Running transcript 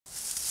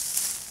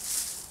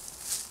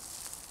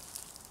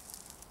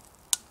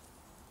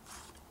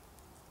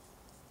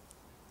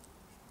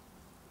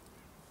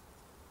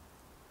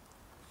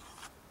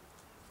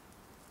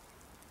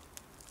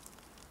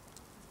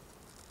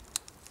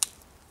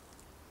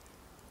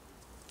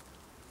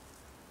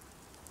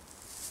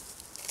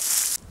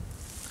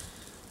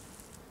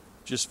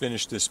Just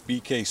finished this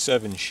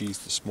BK7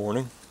 sheath this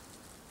morning.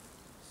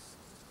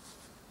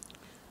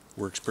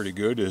 Works pretty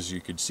good, as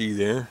you could see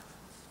there.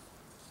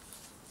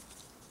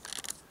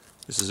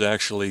 This is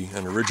actually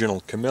an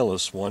original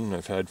Camillus one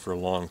I've had for a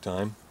long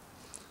time.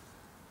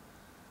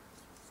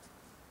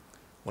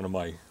 One of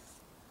my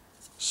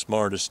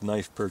smartest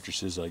knife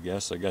purchases, I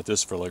guess. I got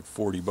this for like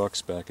 40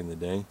 bucks back in the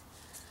day.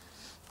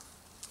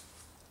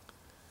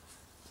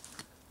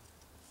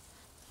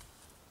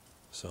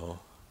 So,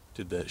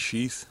 did that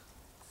sheath.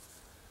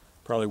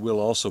 Probably will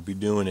also be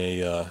doing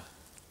a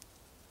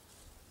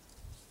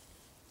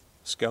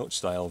scout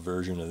style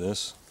version of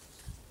this.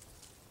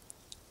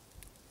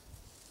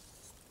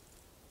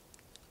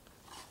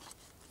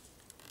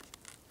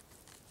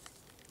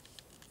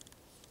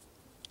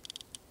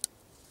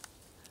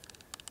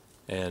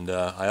 And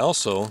I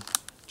also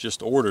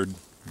just ordered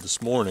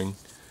this morning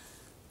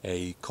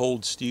a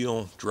cold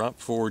steel drop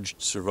forged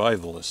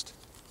survivalist,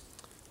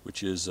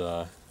 which is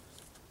a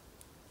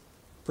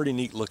pretty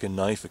neat looking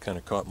knife. It kind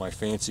of caught my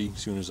fancy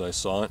as soon as I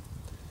saw it,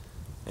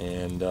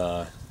 and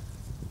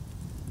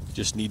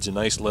just needs a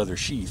nice leather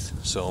sheath.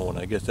 So when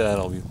I get that,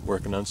 I'll be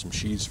working on some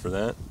sheaths for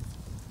that.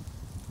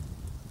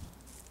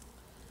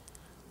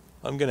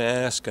 I'm gonna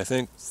ask, I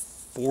think,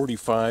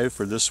 $45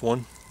 for this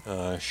one,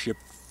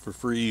 shipped for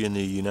free in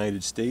the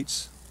United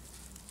States.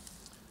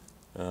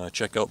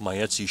 Check out my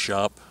Etsy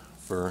shop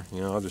for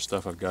other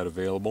stuff I've got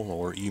available,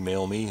 or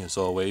email me as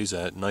always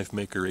at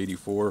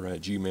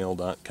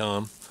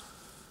knifemaker84@gmail.com.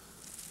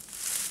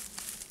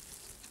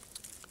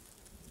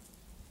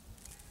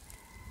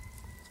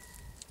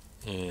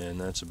 And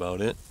that's about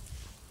it.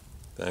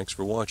 Thanks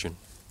for watching.